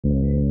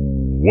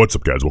What's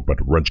up, guys? Welcome back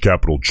to Roensch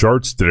Capital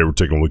Charts. Today we're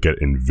taking a look at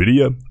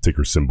Nvidia,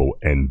 ticker symbol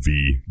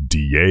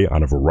NVDA,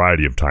 on a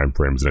variety of time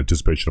frames in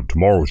anticipation of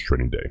tomorrow's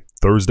trading day,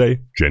 Thursday,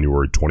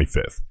 January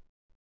 25th.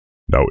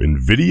 Now,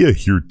 Nvidia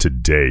here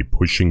today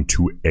pushing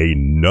to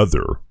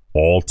another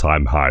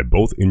all-time high,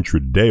 both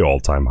intraday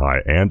all-time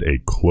high and a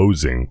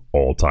closing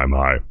all-time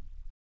high.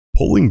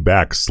 Pulling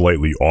back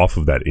slightly off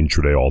of that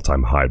intraday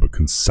all-time high, but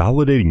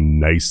consolidating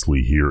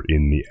nicely here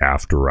in the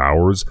after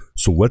hours.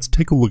 So let's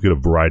take a look at a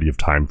variety of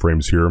time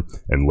frames here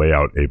and lay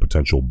out a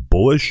potential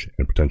bullish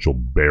and potential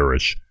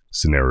bearish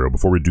scenario.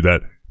 Before we do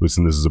that,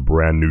 listen, this is a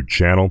brand new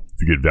channel.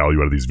 If you get value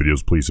out of these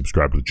videos, please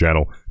subscribe to the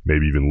channel.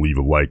 Maybe even leave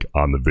a like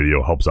on the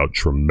video. Helps out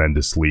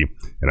tremendously,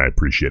 and I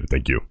appreciate it.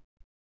 Thank you.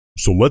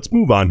 So let's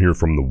move on here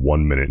from the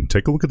 1 minute and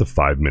take a look at the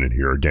 5 minute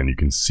here. Again, you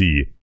can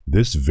see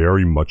this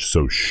very much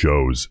so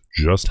shows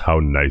just how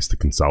nice the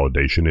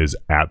consolidation is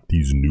at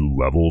these new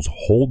levels,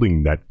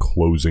 holding that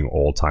closing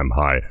all-time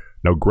high.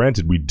 Now,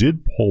 granted, we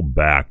did pull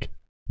back,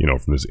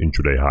 from this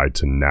intraday high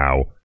to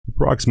now,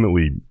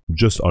 approximately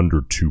just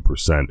under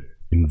 2%.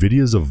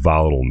 Nvidia is a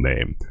volatile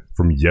name.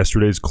 From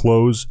yesterday's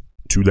close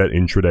to that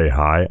intraday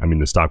high,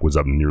 the stock was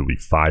up nearly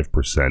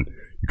 5%.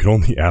 You can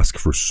only ask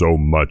for so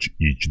much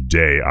each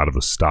day out of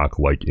a stock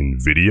like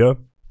Nvidia.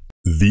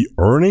 The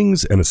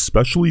earnings and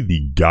especially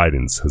the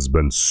guidance have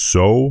been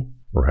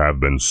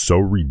so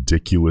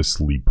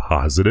ridiculously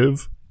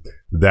positive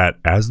that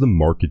as the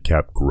market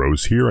cap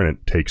grows here and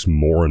it takes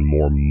more and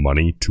more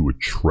money to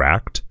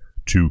attract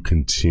to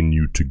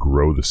continue to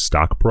grow the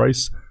stock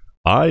price,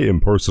 I am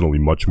personally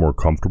much more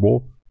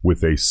comfortable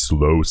with a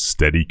slow,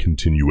 steady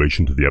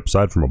continuation to the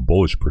upside from a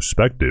bullish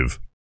perspective,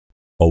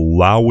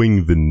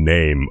 allowing the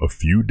name a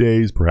few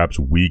days, perhaps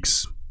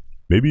weeks,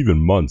 maybe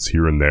even months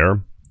here and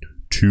there,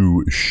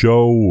 to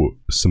show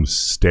some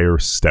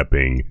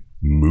stair-stepping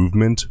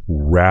movement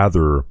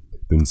rather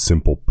than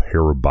simple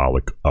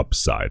parabolic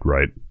upside,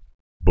 right?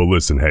 But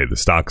listen, hey, the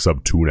stock's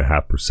up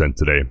 2.5%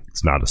 today.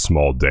 It's not a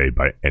small day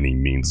by any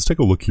means. Let's take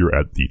a look here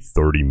at the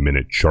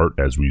 30-minute chart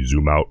as we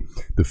zoom out.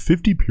 The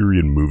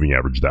 50-period moving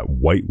average, that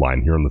white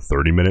line here on the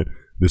 30-minute,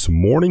 this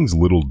morning's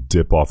little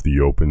dip off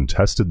the open,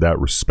 tested that,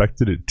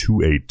 respected it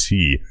to a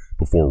T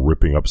before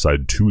ripping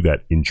upside to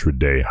that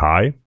intraday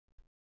high.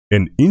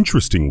 And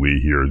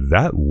interestingly here,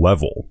 that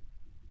level,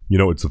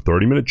 it's a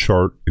 30-minute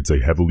chart, it's a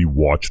heavily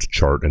watched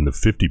chart, and the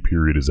 50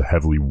 period is a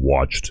heavily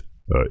watched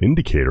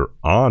indicator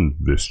on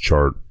this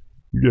chart.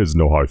 You guys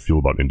know how I feel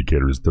about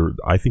indicators.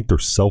 I think they're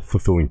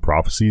self-fulfilling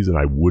prophecies, and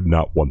I would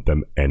not want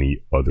them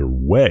any other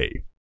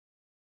way.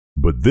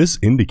 But this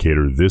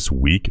indicator this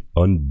week,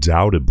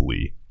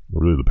 undoubtedly,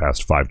 really the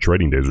past 5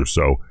 trading days or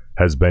so,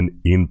 has been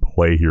in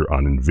play here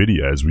on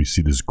Nvidia as we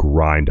see this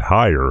grind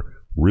higher,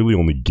 really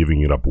only giving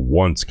it up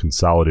once,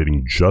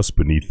 consolidating just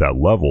beneath that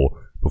level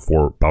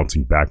before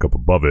bouncing back up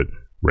above it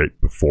right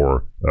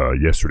before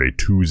yesterday,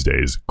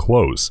 Tuesday's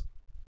close.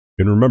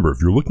 And remember, if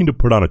you're looking to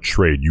put on a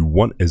trade, you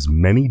want as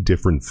many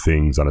different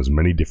things on as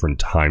many different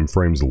time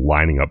frames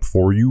lining up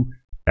for you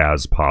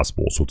as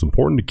possible. So it's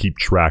important to keep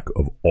track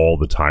of all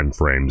the time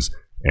frames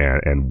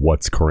and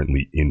what's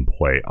currently in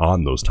play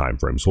on those time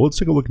frames. So let's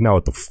take a look now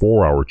at the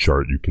 4-hour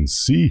chart. You can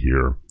see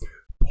here,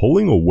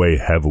 pulling away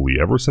heavily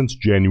ever since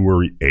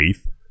January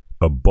 8th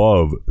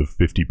above the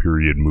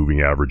 50-period moving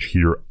average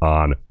here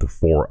on the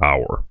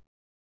 4-hour.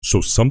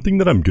 So something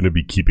that I'm going to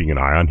be keeping an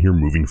eye on here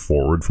moving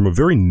forward from a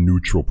very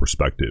neutral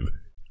perspective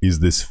is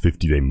this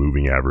 50-day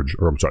moving average,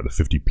 the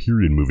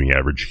 50-period moving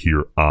average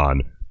here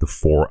on the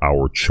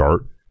 4-hour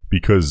chart,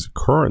 because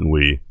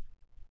currently,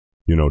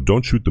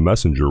 don't shoot the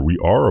messenger, we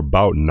are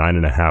about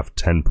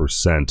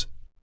 9.5–10%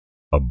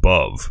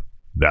 above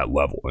that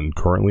level. And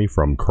currently,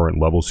 from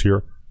current levels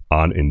here,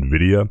 on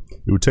Nvidia,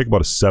 it would take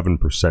about a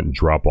 7%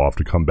 drop off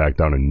to come back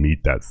down and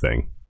meet that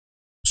thing.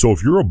 So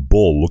if you're a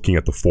bull looking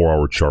at the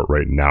 4-hour chart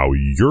right now,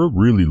 you're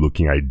really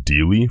looking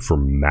ideally for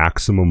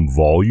maximum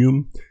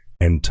volume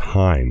and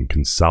time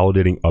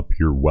consolidating up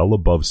here well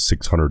above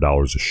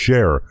 $600 a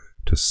share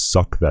to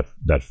suck that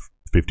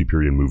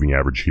 50-period moving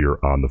average here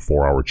on the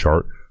 4-hour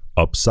chart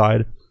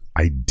upside,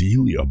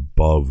 ideally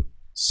above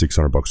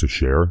 $600 a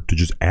share, to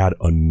just add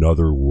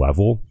another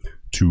level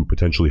to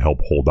potentially help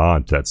hold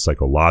on to that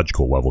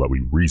psychological level that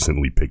we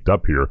recently picked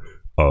up here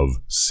of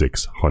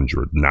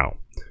 600. Now,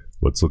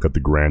 let's look at the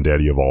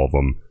granddaddy of all of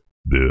them,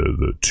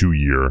 the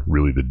 2-year,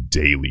 really the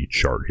daily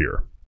chart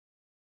here.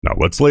 Now,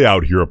 let's lay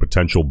out here a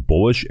potential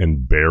bullish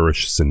and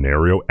bearish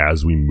scenario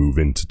as we move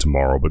into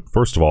tomorrow. But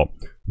first of all,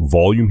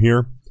 volume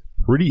here,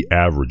 pretty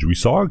average. We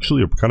saw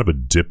actually a kind of a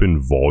dip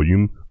in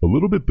volume, a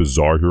little bit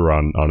bizarre here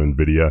on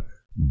Nvidia.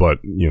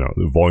 But,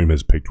 the volume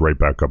has picked right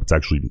back up. It's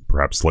actually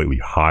perhaps slightly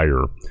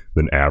higher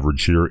than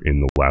average here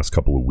in the last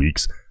couple of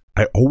weeks.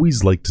 I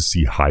always like to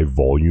see high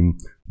volume,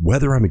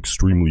 whether I'm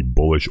extremely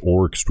bullish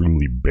or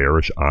extremely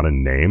bearish on a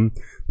name.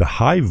 The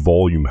high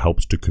volume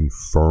helps to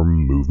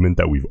confirm movement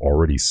that we've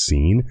already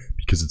seen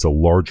because it's a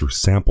larger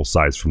sample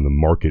size from the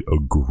market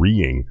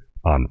agreeing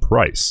on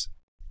price.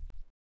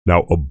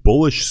 Now, a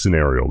bullish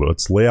scenario,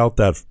 let's lay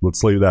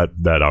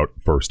that out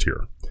first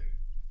here.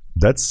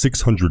 That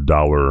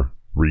 $600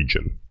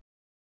 region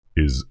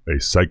is a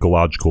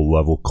psychological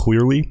level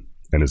clearly,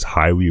 and is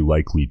highly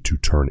likely to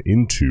turn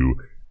into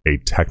a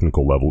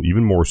technical level,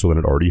 even more so than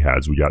it already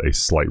has. We got a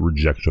slight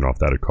rejection off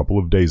that a couple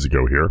of days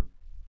ago here.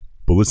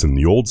 But listen,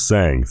 the old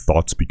saying,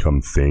 thoughts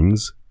become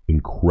things,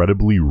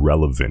 incredibly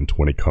relevant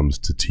when it comes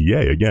to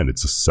TA. Again,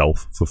 it's a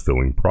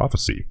self-fulfilling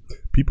prophecy.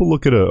 People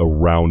look at a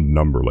round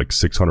number like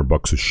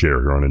 $600 a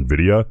share here on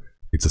Nvidia.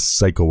 It's a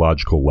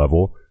psychological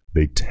level.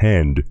 They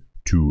tend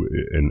to,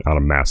 and on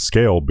a mass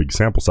scale, big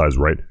sample size,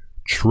 right,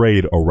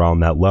 trade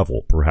around that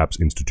level. Perhaps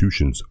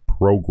institutions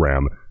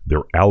program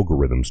their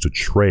algorithms to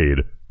trade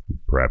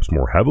perhaps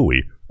more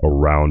heavily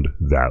around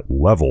that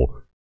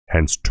level,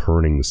 hence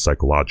turning the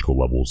psychological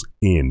levels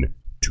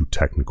into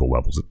technical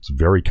levels. It's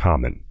very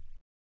common.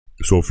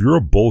 So if you're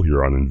a bull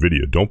here on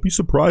Nvidia, don't be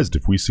surprised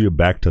if we see a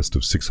backtest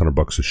of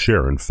 $600 a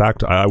share. In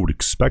fact, I would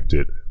expect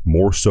it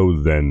more so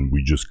than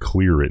we just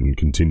clear it and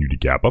continue to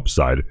gap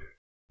upside.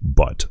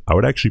 But I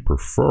would actually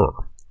prefer,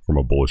 from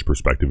a bullish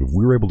perspective, if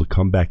we were able to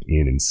come back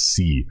in and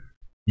see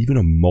even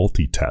a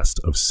multi-test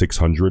of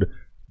 600,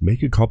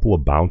 make a couple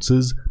of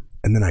bounces,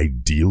 and then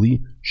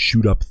ideally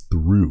shoot up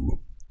through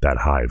that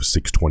high of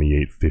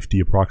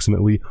 628.50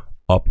 approximately,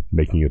 up,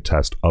 making a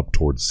test up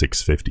towards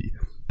 650.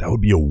 That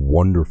would be a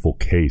wonderful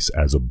case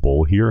as a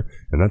bull here,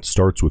 and that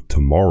starts with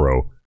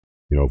tomorrow.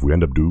 You know, if we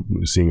end up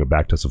seeing a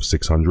backtest of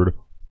 600,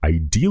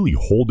 ideally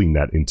holding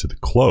that into the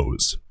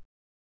close.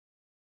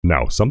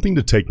 Now, something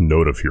to take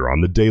note of here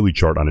on the daily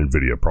chart on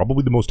Nvidia,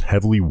 probably the most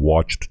heavily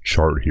watched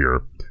chart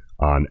here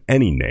on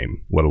any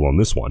name, let alone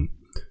this one.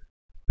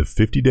 The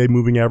 50-day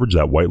moving average,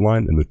 that white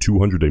line, and the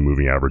 200-day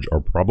moving average are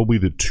probably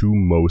the two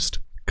most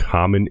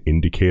common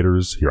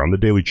indicators here on the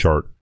daily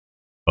chart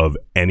of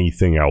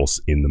anything else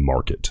in the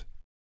market.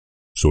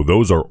 So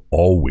those are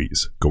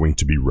always going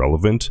to be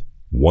relevant.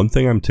 One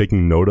thing I'm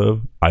taking note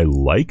of, I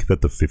like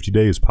that the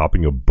 50-day is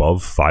popping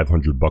above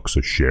 $500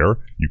 a share.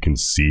 You can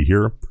see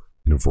here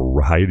in a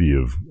variety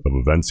of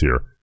events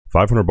here,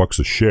 $500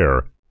 a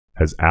share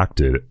has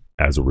acted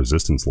as a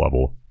resistance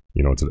level.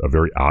 You know, it's a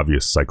very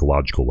obvious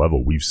psychological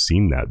level. We've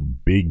seen that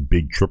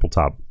big triple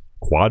top,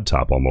 quad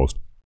top almost,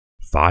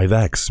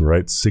 5x,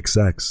 right,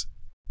 6x,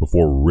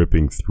 before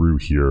ripping through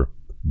here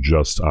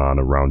just on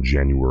around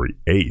January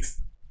 8th.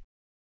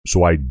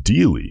 So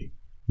ideally,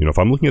 you know, if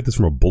I'm looking at this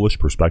from a bullish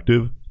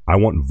perspective, I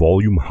want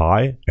volume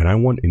high, and I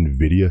want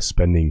Nvidia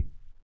spending,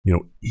 you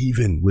know,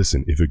 even,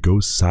 listen, if it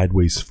goes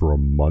sideways for a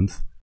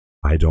month,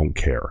 I don't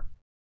care.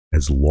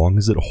 As long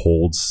as it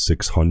holds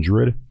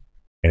 600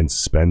 and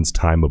spends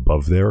time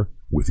above there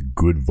with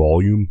good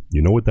volume,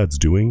 you know what that's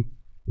doing?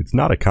 It's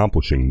not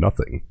accomplishing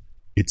nothing.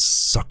 It's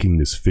sucking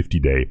this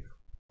 50-day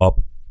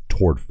up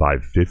toward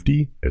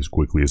 550 as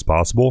quickly as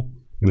possible.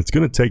 And it's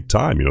going to take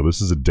time. You know, this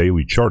is a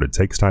daily chart. It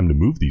takes time to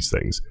move these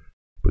things.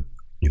 But,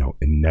 you know,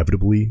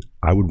 inevitably,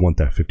 I would want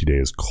that 50-day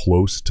as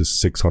close to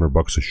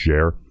 $600 a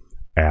share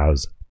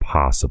as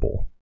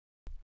possible,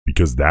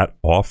 because that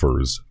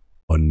offers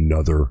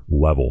another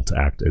level to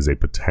act as a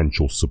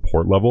potential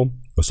support level,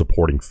 a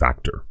supporting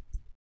factor,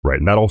 right?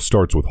 And that all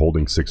starts with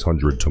holding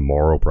 600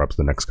 tomorrow, perhaps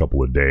the next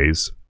couple of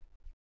days.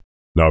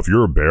 Now, if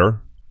you're a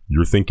bear,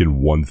 you're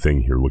thinking one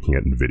thing here looking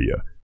at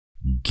Nvidia.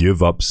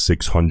 Give up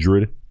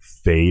 600,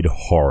 fade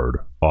hard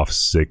off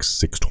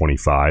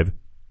 625,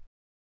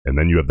 and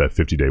then you have that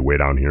 50-day way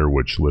down here,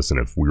 which, listen,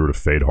 if we were to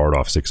fade hard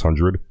off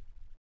 600,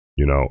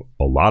 you know,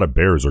 a lot of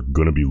bears are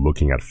going to be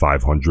looking at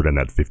 500 and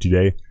that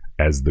 50-day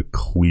as the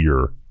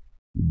clear,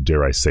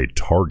 dare I say,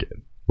 target,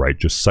 right?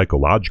 Just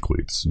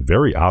psychologically, it's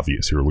very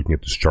obvious here looking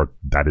at this chart.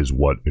 That is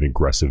what an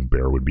aggressive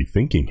bear would be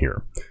thinking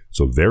here.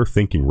 So they're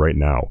thinking right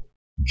now,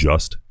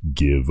 just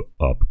give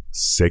up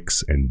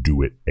 6 and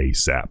do it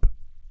ASAP.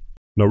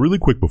 Now, really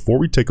quick, before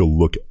we take a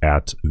look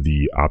at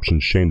the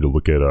options chain to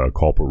look at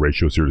call put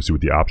ratios here to see what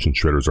the option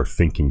traders are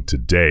thinking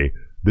today,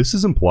 this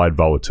is implied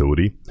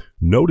volatility.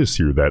 Notice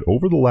here that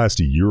over the last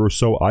year or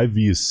so, IV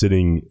is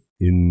sitting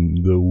in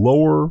the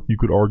lower, you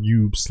could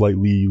argue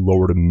slightly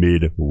lower to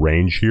mid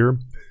range here.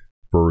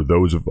 For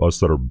those of us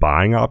that are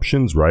buying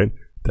options, right,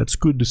 that's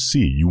good to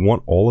see. You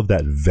want all of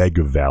that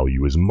Vega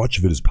value, as much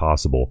of it as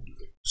possible,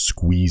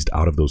 squeezed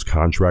out of those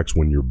contracts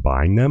when you're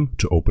buying them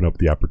to open up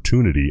the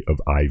opportunity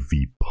of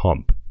IV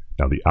pump.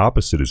 Now, the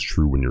opposite is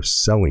true when you're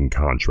selling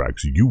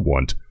contracts. You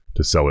want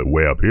to sell it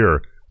way up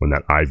here when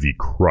that IV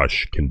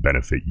crush can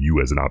benefit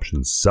you as an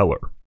options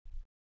seller.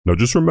 Now,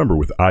 just remember,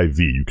 with IV,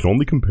 you can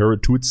only compare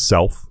it to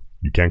itself.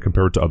 You can't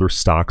compare it to other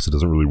stocks. It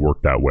doesn't really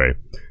work that way.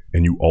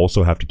 And you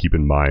also have to keep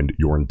in mind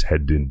your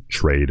intended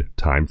trade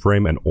time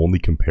frame and only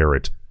compare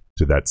it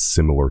to that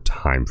similar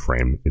time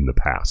frame in the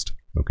past.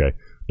 Okay.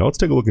 Now let's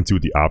take a look and see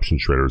what the option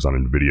traders on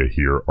Nvidia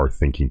here are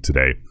thinking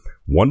today.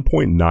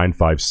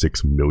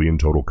 1.956 million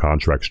total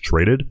contracts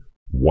traded,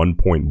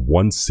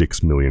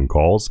 1.16 million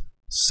calls,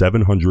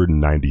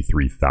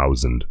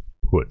 793,000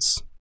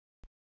 puts.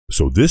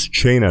 So this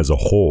chain as a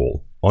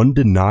whole,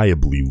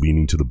 undeniably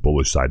leaning to the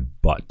bullish side,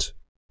 but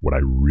what I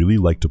really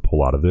like to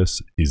pull out of this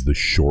is the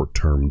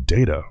short-term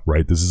data,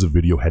 right? This is a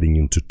video heading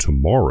into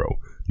tomorrow.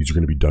 These are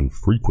going to be done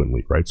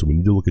frequently, right? So we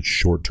need to look at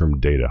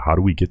short-term data. How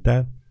do we get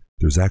that?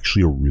 There's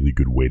actually a really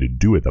good way to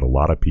do it that a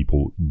lot of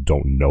people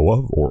don't know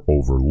of or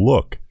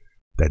overlook.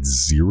 That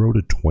 0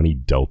 to 20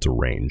 delta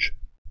range.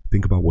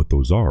 Think about what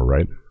those are,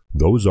 right?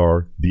 Those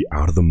are the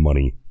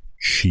out-of-the-money,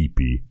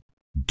 cheapy,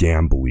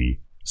 gambly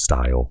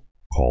style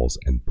calls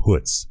and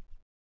puts.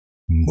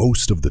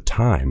 Most of the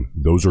time,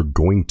 those are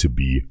going to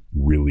be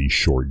really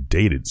short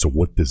dated. So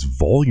what this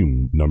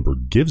volume number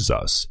gives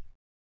us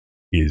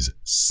is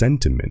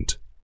sentiment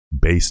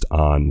based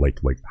on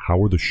like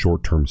how are the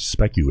short-term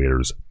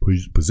speculators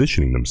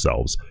positioning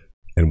themselves,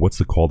 and what's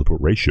the call to put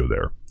ratio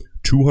there?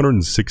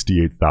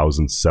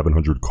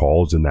 268,700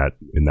 calls in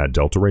that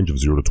delta range of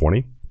 0 to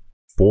 20,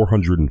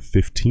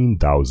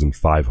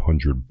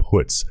 415,500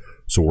 puts.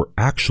 So we're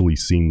actually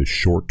seeing the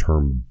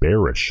short-term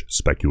bearish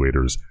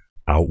speculators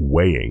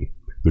outweighing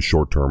the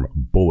short-term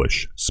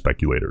bullish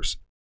speculators.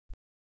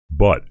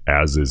 But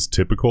as is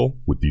typical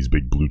with these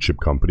big blue chip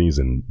companies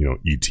and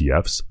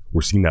ETFs,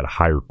 we're seeing that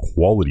higher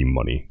quality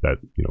money, that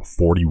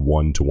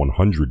 41 to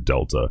 100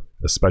 delta,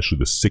 especially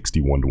the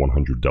 61 to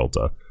 100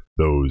 delta,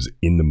 those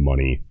in the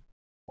money,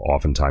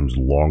 oftentimes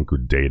longer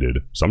dated,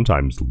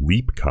 sometimes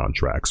LEAP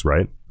contracts,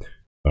 right?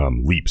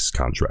 LEAPS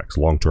contracts,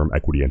 long-term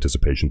equity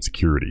anticipation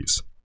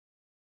securities,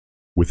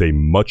 with a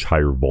much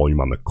higher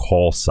volume on the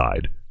call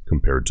side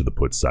compared to the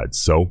put side.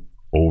 So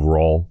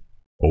overall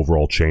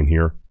chain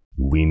here,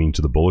 leaning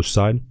to the bullish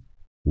side,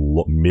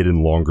 mid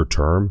and longer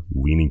term,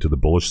 leaning to the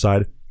bullish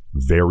side,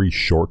 very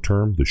short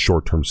term, the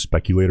short term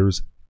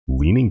speculators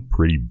leaning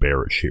pretty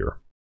bearish here.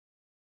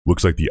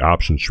 Looks like the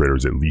options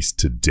traders, at least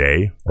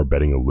today, are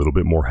betting a little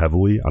bit more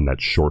heavily on that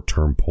short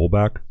term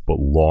pullback, but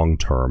long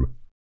term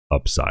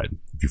upside.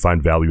 If you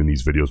find value in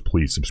these videos,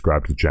 please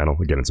subscribe to the channel.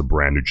 Again, it's a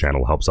brand new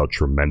channel, helps out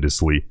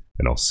tremendously,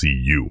 and I'll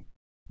see you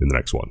in the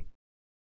next one.